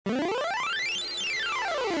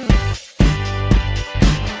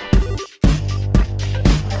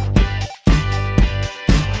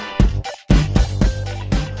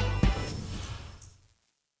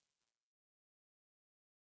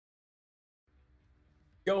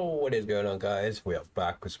Yo, what is going on, guys? We are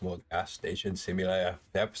back with more Gas Station Simulator,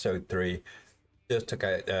 episode 3. Just took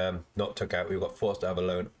out, not took out, we got forced to have a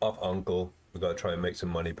loan off Uncle. We got to try and make some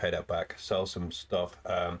money, pay that back, sell some stuff.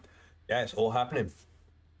 Yeah, it's all happening.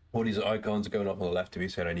 All these icons are going up on the left to be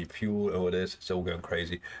saying I need fuel, all this, it's all going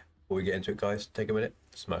crazy. Before we get into it, guys, take a minute,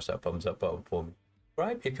 smash that thumbs up button for me.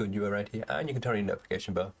 Right, if you're new around here, and you can turn on your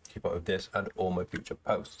notification bell, keep up with this and all my future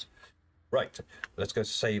posts. Right, let's go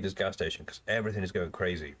save this gas station because everything is going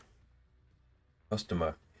crazy.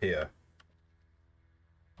 Customer here.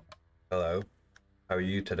 Hello. How are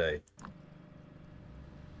you today?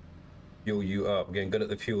 Fuel you up. Getting good at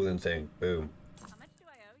the fueling thing. Boom. How much do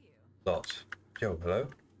I owe you? Lots. Yo, hello?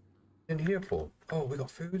 In here for? Oh, we got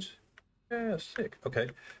foods? Yeah, sick. Okay.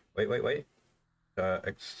 Wait.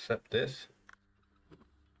 Accept this.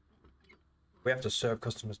 We have to serve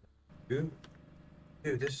customers.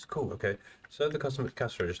 Dude, this is cool. Okay. Serve the customer's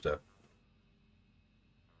cash register.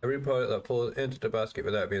 Every product that falls into the basket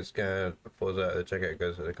without being scanned falls out of the checkout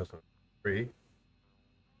goes to the customer. Free.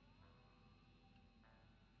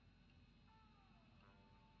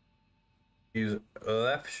 Use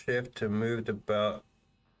left shift to move the belt.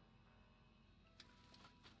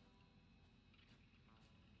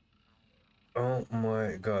 Oh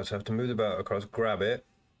my god, so I have to move the belt across, grab it,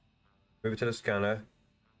 move it to the scanner.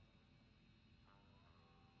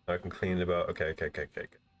 I can clean the belt. Okay.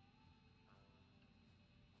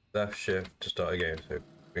 Left shift to start again. So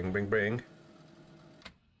bring.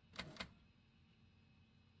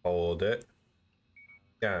 Hold it.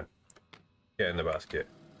 Scan. Get in the basket.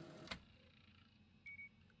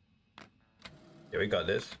 Yeah, we got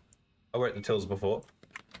this. I worked the tills before.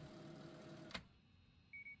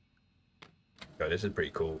 God, this is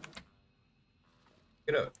pretty cool.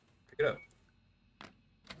 Pick it up. Pick it up.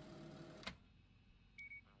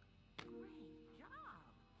 Great job.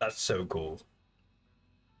 That's so cool.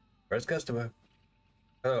 Where's customer?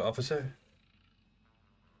 Hello, officer.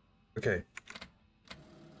 Okay.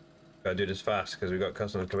 Gotta do this fast because we got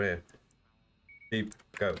customers coming in. Beep,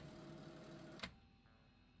 go.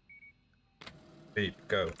 Beep,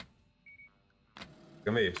 go. Look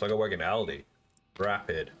at me, it's like I work in Aldi.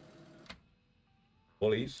 Rapid.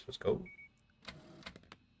 Woolies, let's go.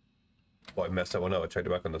 Oh, I messed that one up. I checked it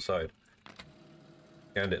back on the side.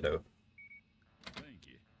 Scanned it though. Thank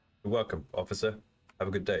you. You're welcome, officer. Have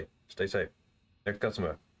a good day. Stay safe. Next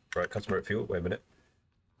customer. Right, customer at fuel. Wait a minute.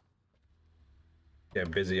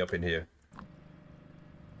 Getting busy up in here.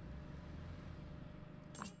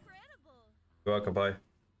 Incredible. You're welcome, bye.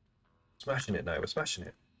 Smashing it now. We're smashing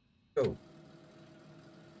it. Go.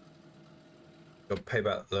 Go pay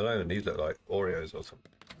back the loan. These look like Oreos or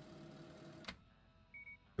something.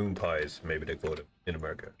 Moon pies, maybe they call them in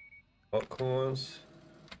America. Popcorns.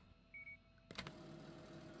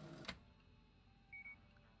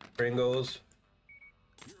 Pringles.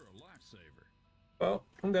 You're a lifesaver. Well,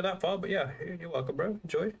 I don't go that far, but yeah, you're welcome, bro.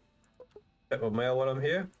 Enjoy. Check my mail while I'm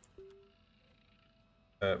here.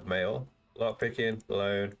 Mail. Lock picking,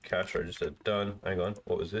 loan, cash register, done. Hang on,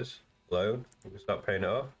 what was this? Loan. We can start paying it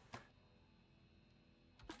off.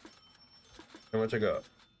 How much I got?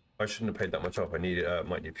 I shouldn't have paid that much off. I need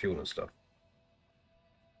might need fuel and stuff.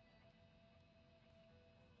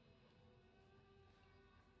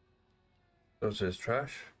 What's this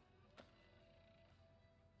trash?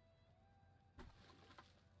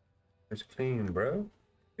 It's clean, bro.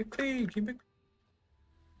 Keep it clean. Keep it.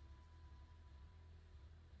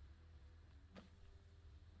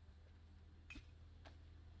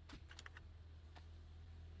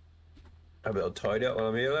 A little tidy up while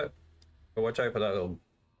I'm here. Look. But watch out for that little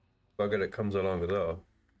bugger that comes along as well.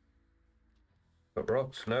 Got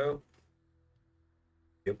rocks? No.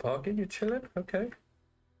 You're parking? You're chilling? Okay.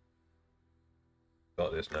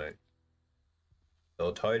 Got this now.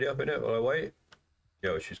 Little tidy up in it while I wait.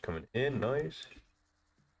 Yo, she's coming in. Nice.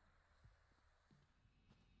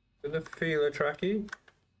 With the feeler tracky.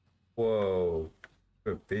 Whoa.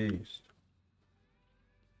 Good beast.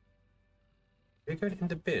 Are you going in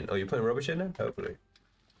the bin? Oh, you're putting rubbish in there? Hopefully.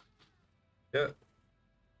 Yeah.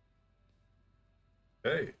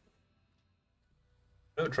 Hey.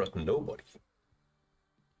 I don't trust nobody.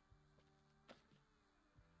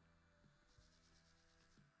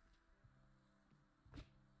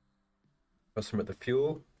 Customer at the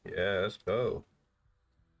fuel. Yeah, let's go.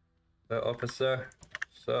 Hello, officer.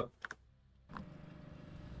 What's up?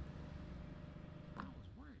 I was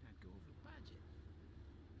worried I'd go over budget.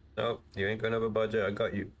 No, you ain't going over budget. I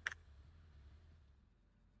got you.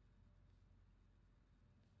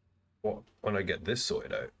 What? When I get this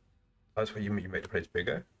sorted out? That's where you make the place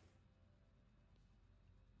bigger?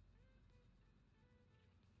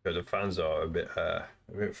 Because the fans are a bit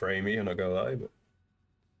framey, I'm not gonna lie, but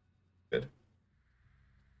good.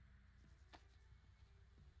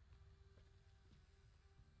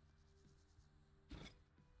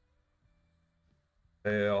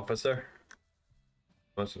 Hey, officer.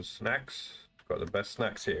 Want some snacks? Got the best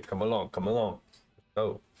snacks here. Come along, come along.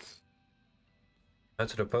 Oh.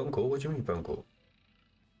 Answer the phone call? What do you mean phone call?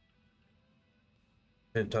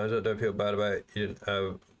 Times I don't feel bad about it. You didn't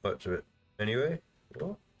have much of it. Anyway?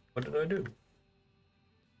 What? What did I do?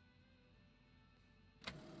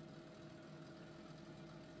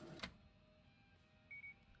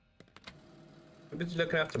 I'm busy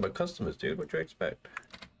looking after my customers, dude. What do you expect?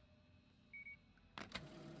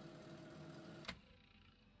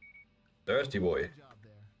 Thirsty boy. Good job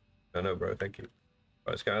there. I know, bro. Thank you.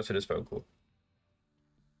 Right, let's go answer this phone call.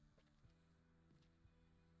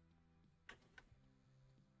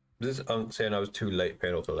 Is this Unc saying I was too late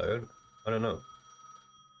paying off the loan? I don't know.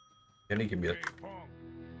 Can he give me a... Hey, Punk.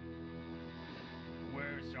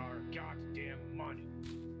 Where's our goddamn money?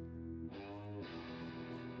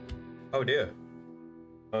 Oh dear.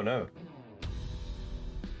 Oh no.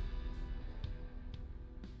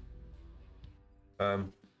 I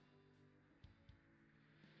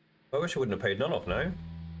wish I wouldn't have paid none off now.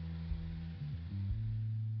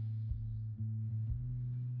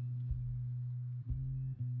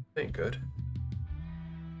 Ain't good.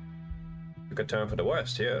 Took a turn for the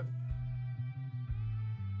worst here.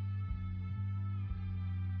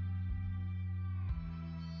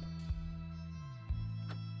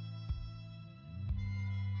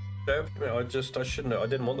 I shouldn't have, I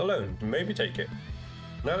didn't want the loan. Maybe take it.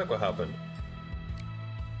 Now look what happened.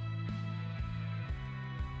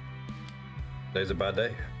 Today's a bad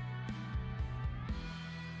day.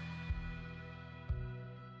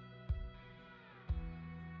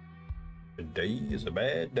 Today is a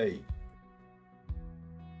bad day.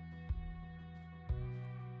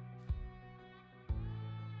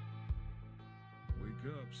 Wake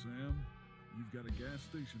up, Sam. You've got a gas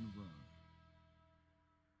station to run.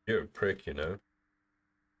 You're a prick, you know.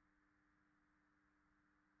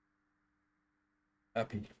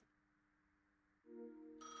 Happy.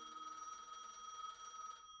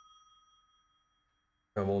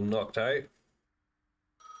 I'm all knocked out.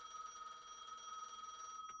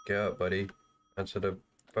 Get up, buddy. Answer the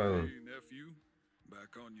phone. Hey, nephew.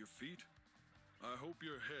 Back on your feet? I hope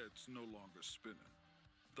your head's no longer spinning.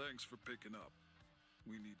 Thanks for picking up.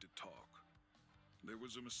 We need to talk. There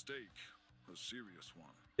was a mistake. A serious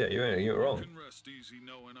one. Yeah, you're wrong. You can rest easy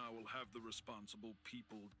knowing I will have the responsible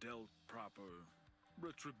people dealt proper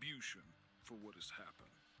retribution for what has happened.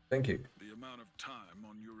 Thank you. The amount of time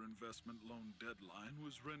on your investment loan deadline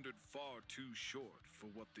was rendered far too short for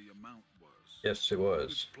what the amount was. Yes, it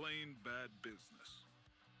was. It's plain bad business.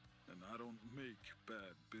 And I don't make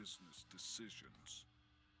bad business decisions.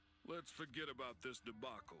 Let's forget about this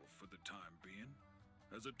debacle for the time being.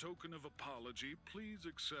 As a token of apology, please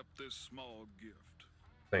accept this small gift.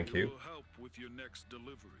 Thank It you. will help with your next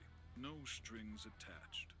delivery. No strings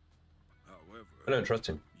attached. However, I don't trust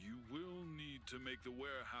him. you will need to make the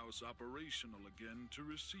warehouse operational again to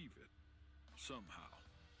receive it. Somehow.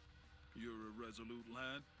 You're a resolute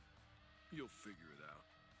lad. You'll figure it out.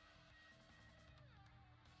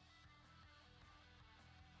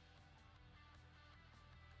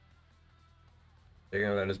 Taking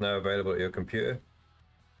loan is now available at your computer.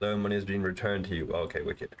 Loan money has been returned to you. Okay,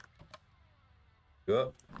 wicked. You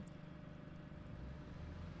up?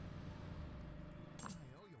 I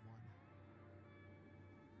owe you one.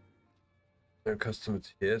 No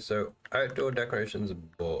customers here, so outdoor decorations are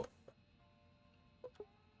bought.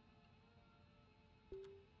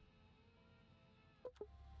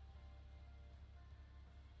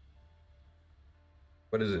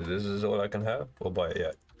 What is it? This is all I can have? Or buy it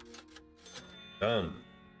yet? Done.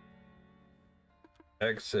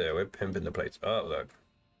 Exit. We're pimping the plates up, look.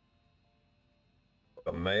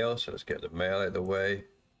 Got mail, so let's get the mail out of the way.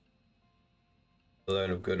 Loan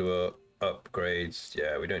of goodwill, upgrades.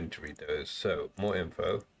 Yeah, we don't need to read those. So, more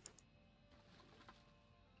info.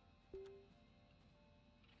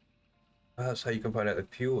 That's how you can find out the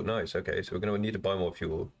fuel. Nice, okay, so we're going to need to buy more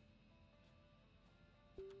fuel.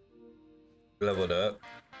 Leveled up.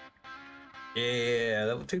 Yeah,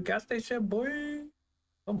 level 2 gas station, boy.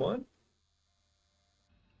 Come on.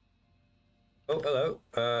 Oh, hello.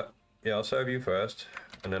 Yeah, I'll serve you first,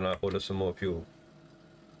 and then I'll order some more fuel.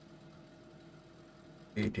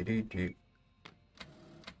 Dee.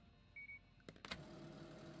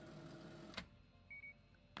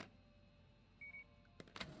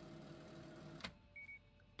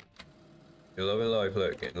 You're loving life,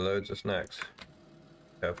 look, getting loads of snacks.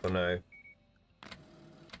 Careful now.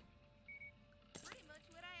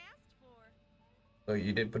 Oh,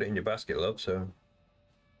 you did put it in your basket, love, so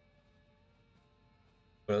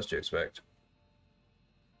what else do you expect?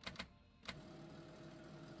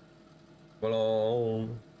 Well,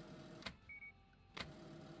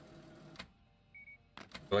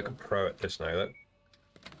 I'm like a pro at this now, look.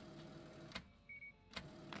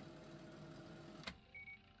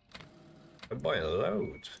 I'm buying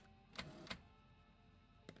loads.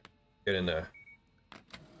 Get in there.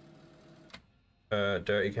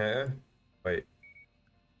 Dirty counter. Wait.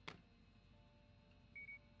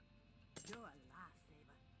 You're a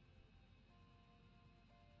lifesaver.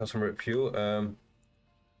 Customer fuel.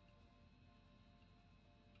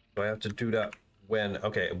 Do I have to do that when?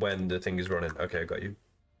 Okay, when the thing is running. Okay, I got you.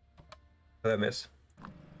 Hello, miss.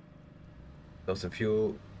 That's the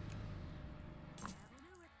fuel.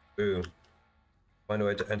 Boom. Find a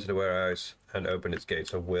way to enter the warehouse and open its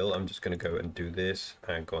gates. I will. I'm just going to go and do this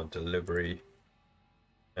and go on delivery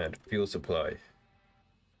and fuel supply.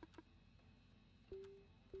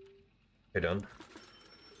 Okay, done.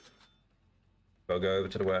 I'll go over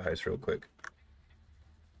to the warehouse real quick.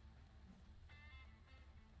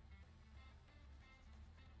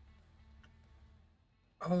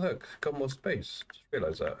 Oh, look, got more space. Just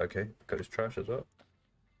realized that. Okay, got his trash as well.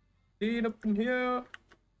 Clean up in here.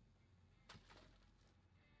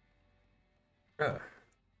 Ah,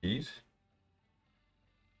 keys.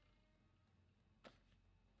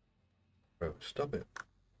 Bro, stop it.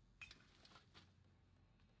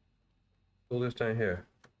 All this down here.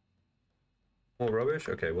 More rubbish?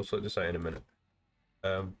 Okay, we'll sort this out in a minute.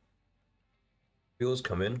 Fuel's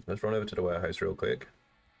coming. Let's run over to the warehouse real quick.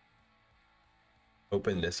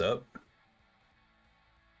 Open this up.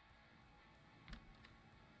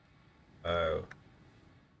 Oh.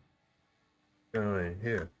 What's going on in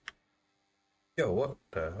here? Yo, what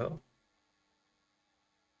the hell?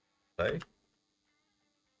 Play?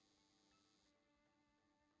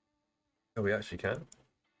 Oh, we actually can.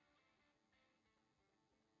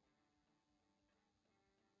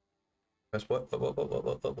 That's what?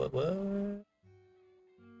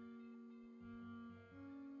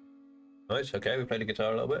 Nice, okay, we played the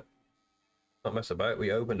guitar a little bit. Not mess about,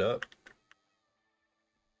 we opened up.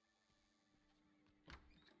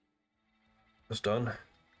 That's done.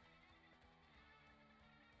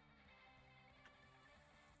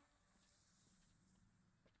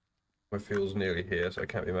 My fuel's nearly here, so I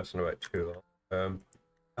can't be messing about too long.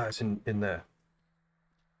 It's in there.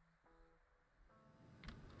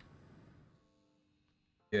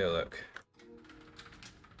 Yeah, look.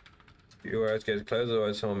 Your eyes get closed,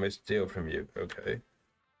 otherwise someone may steal from you. Okay.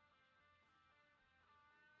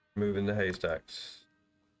 Moving the haystacks.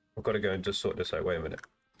 I've got to go and just sort this out. Wait a minute.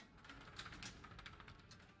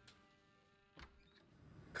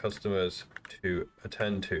 Customers to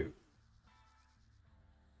attend to.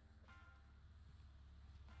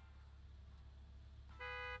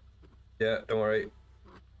 Yeah, don't worry.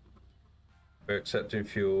 We're accepting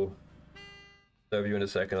fuel. Serve you in a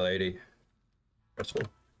second, lady. Stressful.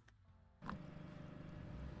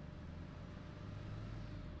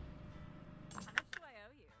 How much do I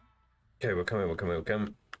owe you? Okay, we're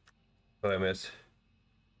coming. Hello, miss.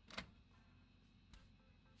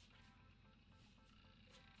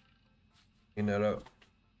 Clean that up.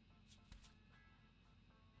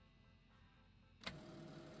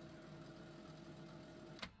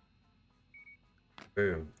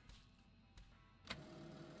 Boom.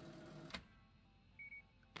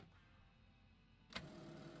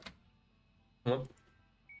 Come on.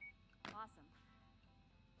 Awesome.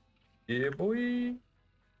 Yeah, boy.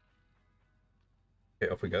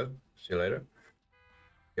 Okay, off we go. See you later.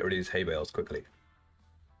 Get rid of these hay bales quickly.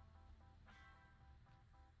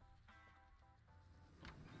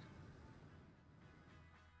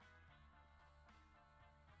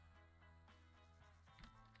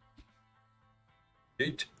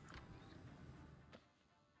 Yeet.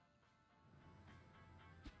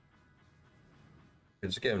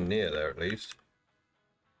 Let's get him near there at least.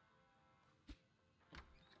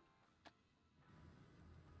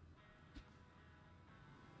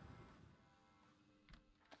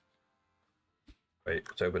 Wait,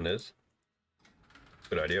 let's open this.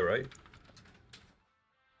 Good idea, right?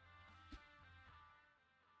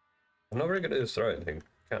 I'm not very good at this throwing thing,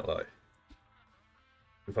 can't lie.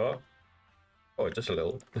 Too far? Oh, just a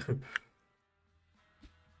little.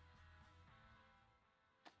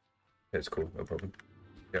 It's cool, no problem.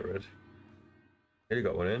 Get rid. Here you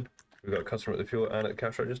got one in. We've got a customer at the fuel and at the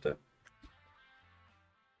cash register.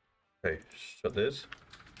 Okay, shut this.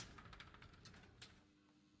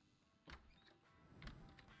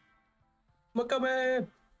 I'm coming!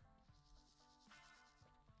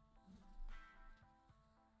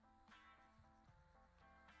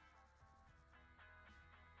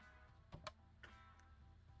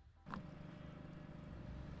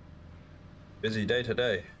 Busy day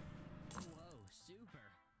today. Whoa, super.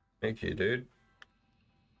 Thank you, dude.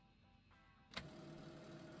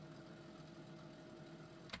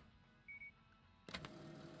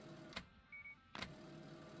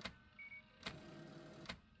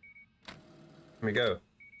 Let me go.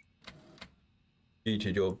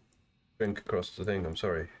 Yeeted your drink across the thing. I'm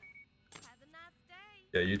sorry. Have a nice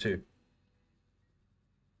day. Yeah, you too.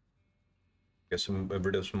 Get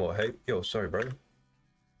rid of some more hate. Yo, sorry, bro.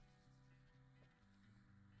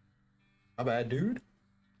 My bad, dude.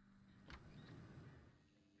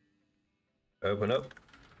 Open up.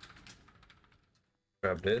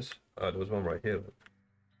 Grab this. Oh, there was one right here.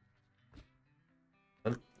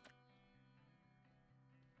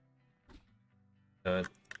 And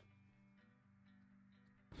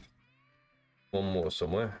one more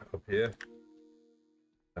somewhere up here.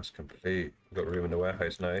 That's complete. We've got room in the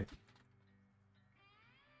warehouse now.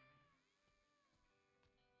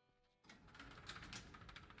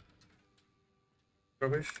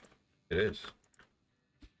 Rubbish? It is.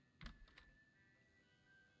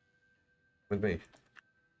 With me.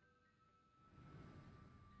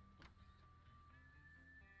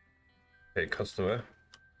 Okay, customer.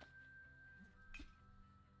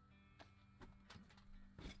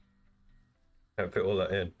 Can't fit all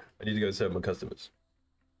that in. I need to go serve my customers.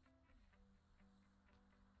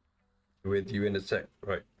 Be with you in a sec.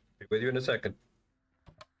 Right. Be with you in a second.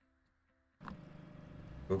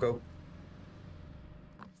 We'll go.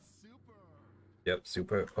 Super. Yep,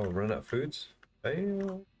 super. Oh, run out of foods. Hey,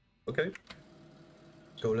 okay.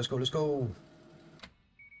 Let's go, let's go, let's go.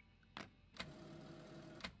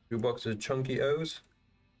 2 boxes of chunky O's.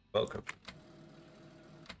 Welcome.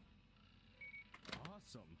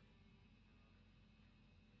 Awesome.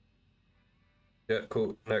 Yeah,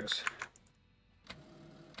 cool. Next.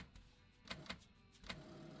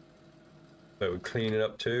 So we're cleaning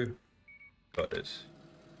up too. Got this.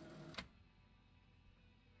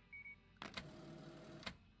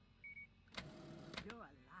 You're a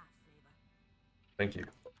lifesaver. Thank you.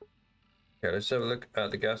 Okay, let's have a look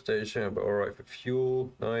at the gas station. But all right for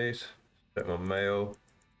fuel. Nice. Check my mail.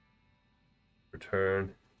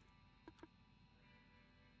 Return.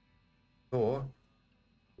 Or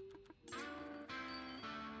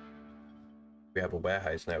we have a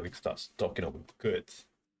warehouse now. We can start stocking up with goods.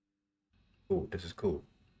 Cool. This is cool.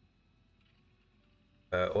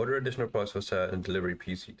 Order additional price for set and delivery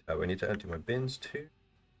PC tab. I need to empty my bins too.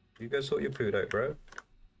 You guys sort your food out, bro.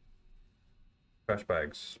 Trash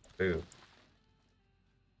bags. Boom.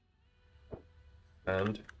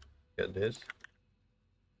 And get this.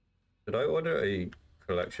 Did I order a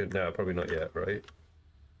collection? No, probably not yet, right?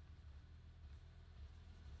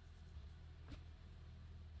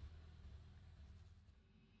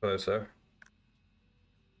 Closer.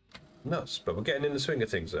 Nuts, but we're getting in the swing of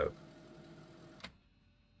things though.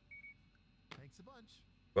 Thanks a bunch.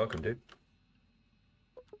 Welcome, dude.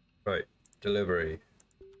 Right, delivery,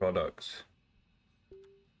 products,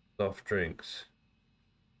 soft drinks.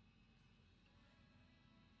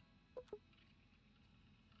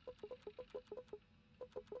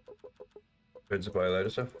 Good to buy a load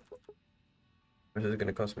of stuff. What is it going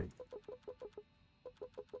to cost me?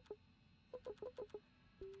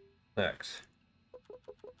 Snacks.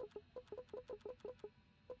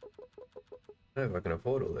 I don't know if I can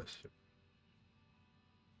afford all this.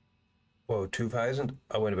 Whoa, 2,000?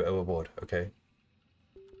 I went a bit overboard. Okay.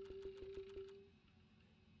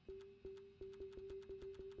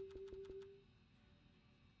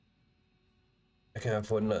 I can't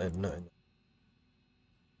afford nothing.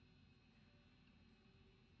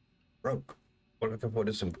 Broke. What I can afford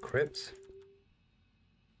is some crips.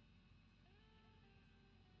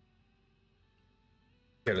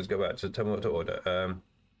 Okay, let's go back. So tell me what to order.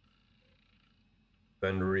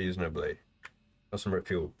 Spend reasonably. Customer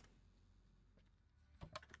fuel.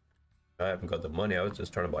 I haven't got the money. I was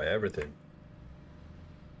just trying to buy everything.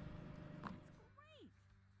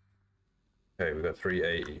 Okay, we got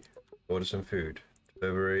 380. Order some food.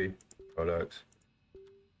 Delivery, products. So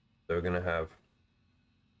we're gonna have.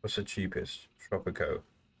 What's the cheapest? Tropico.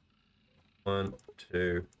 1,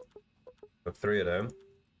 2. Got 3 of them.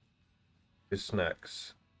 2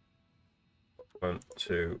 snacks. 1,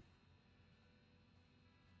 2.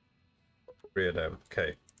 3 of them.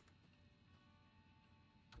 Okay.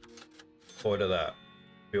 Order that.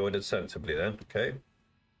 We ordered sensibly then. Okay.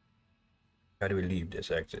 How do we leave this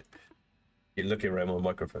exit? You're looking around my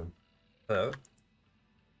microphone. Hello.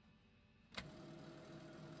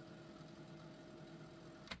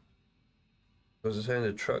 Was it saying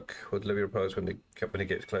the truck will deliver your products when the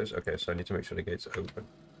gate's closed? Okay, so I need to make sure the gate's open.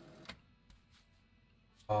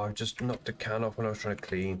 Oh, I just knocked the can off when I was trying to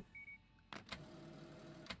clean.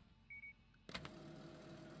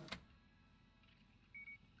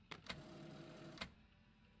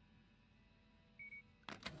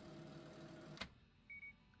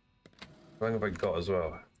 How long have I got as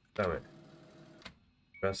well? Damn it.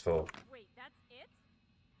 Stressful. Wait, that's it?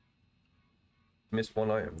 Missed one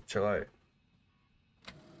item. Chill out.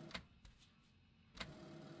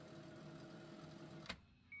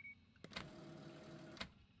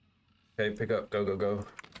 Okay, pick up. Go, go, go.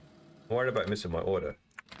 I'm worried about missing my order.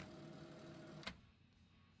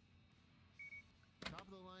 Top of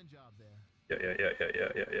the line job there.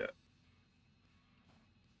 Yeah.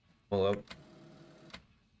 Hold up.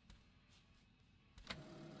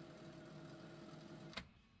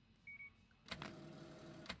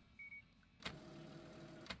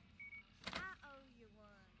 I owe you one.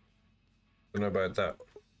 Don't know about that.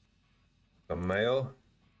 Got mail.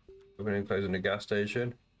 Opening and closing the gas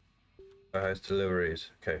station. Warehouse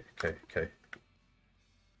deliveries. Okay.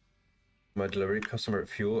 My delivery, customer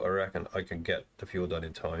fuel. I reckon I can get the fuel done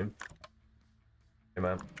in time. Hey,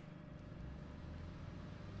 man.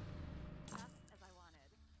 Just as I wanted.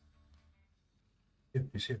 Yeah,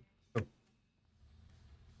 you see it.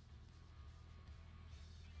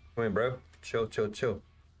 Come in, bro. Chill.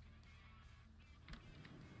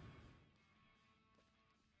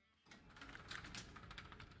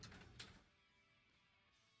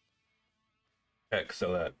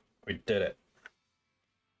 Excellent. We did it.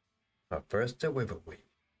 Our first delivery.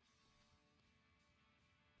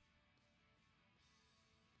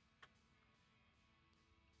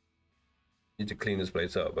 Need to clean this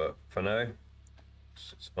place up, but for now,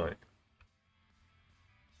 it's fine.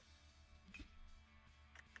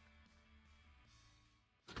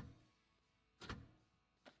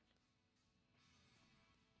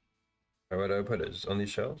 Where do I put it? It's on these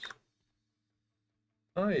shelves?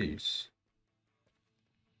 Nice.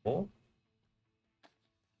 More?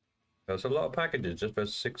 That's a lot of packages just for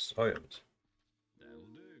 6 items. That'll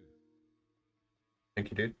do. Thank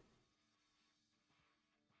you, dude.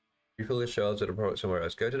 Refill the shelves with a product somewhere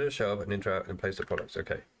else. Go to the shelf and interact and place the products.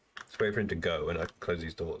 Okay. Let's wait for him to go and I can close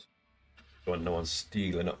these doors. I want no one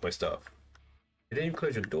stealing up my stuff. You didn't even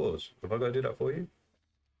close your doors. Have I got to do that for you?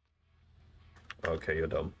 Okay, you're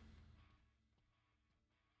dumb.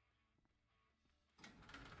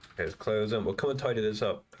 Okay, let's close them. We'll come and tidy this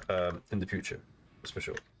up in the future. That's for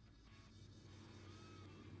sure.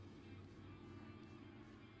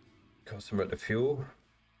 Customer at the fuel.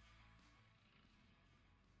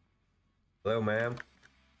 Hello, ma'am.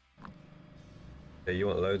 Yeah, you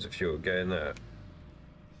want loads of fuel. Get in there.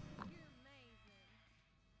 You're amazing.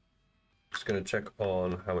 Just gonna check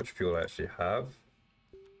on how much fuel I actually have.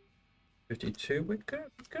 52. We're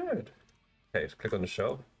good. Good. Okay, let's click on the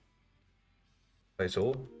shelf. Place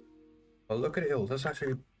all. Oh, look at it all. That's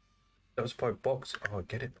actually. That was 5 boxes. Oh, I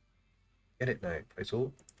get it. Get it now. Place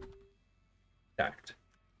all. Stacked.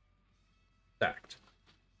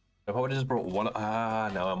 If I would have just brought one.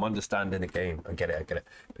 Now I'm understanding the game. I get it.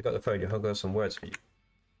 Pick up the phone. I've got some words for you.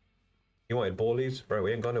 You wanted ballies? Bro,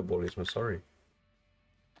 we ain't got no ballies. I'm sorry.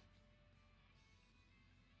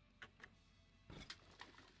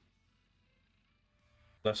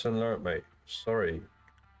 Lesson learned, mate. Sorry.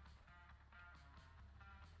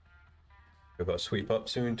 We've got to sweep up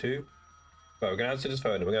soon too. Right, we're gonna answer this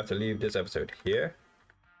phone and we're gonna have to leave this episode here.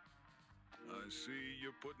 I see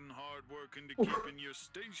you're putting hard work into keeping your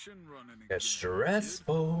station running again. It's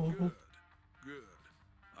stressful. Good.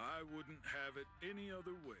 I wouldn't have it any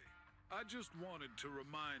other way. I just wanted to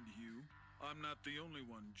remind you, I'm not the only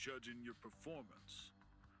one judging your performance.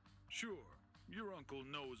 Sure, your uncle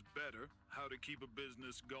knows better how to keep a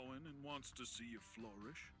business going and wants to see you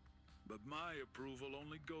flourish. But my approval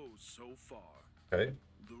only goes so far. Okay.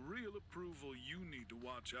 The real approval you need to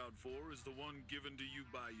watch out for is the one given to you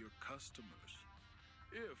by your customers.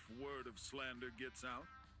 If word of slander gets out,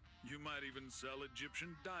 you might even sell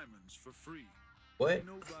Egyptian diamonds for free. What?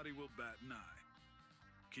 Nobody will bat an eye.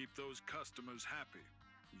 Keep those customers happy.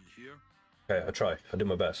 You hear? Okay, I'll try. I'll do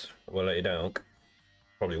my best. I won't let you down.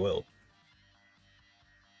 Probably will.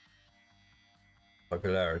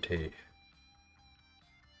 Popularity.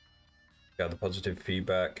 Got the positive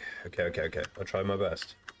feedback. Okay. I'll try my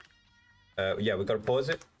best. Yeah, we got to pause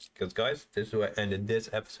it because, guys, this is where I ended this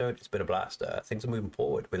episode. It's been a blast. Things are moving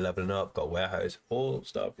forward. We're leveling up. Got a warehouse. All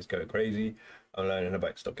stuff is going crazy. I'm learning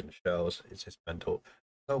about stocking the shelves. It's just mental.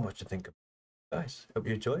 So much to think about. Guys, hope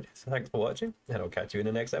you enjoyed. So thanks for watching, and I'll catch you in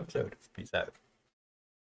the next episode. Peace out.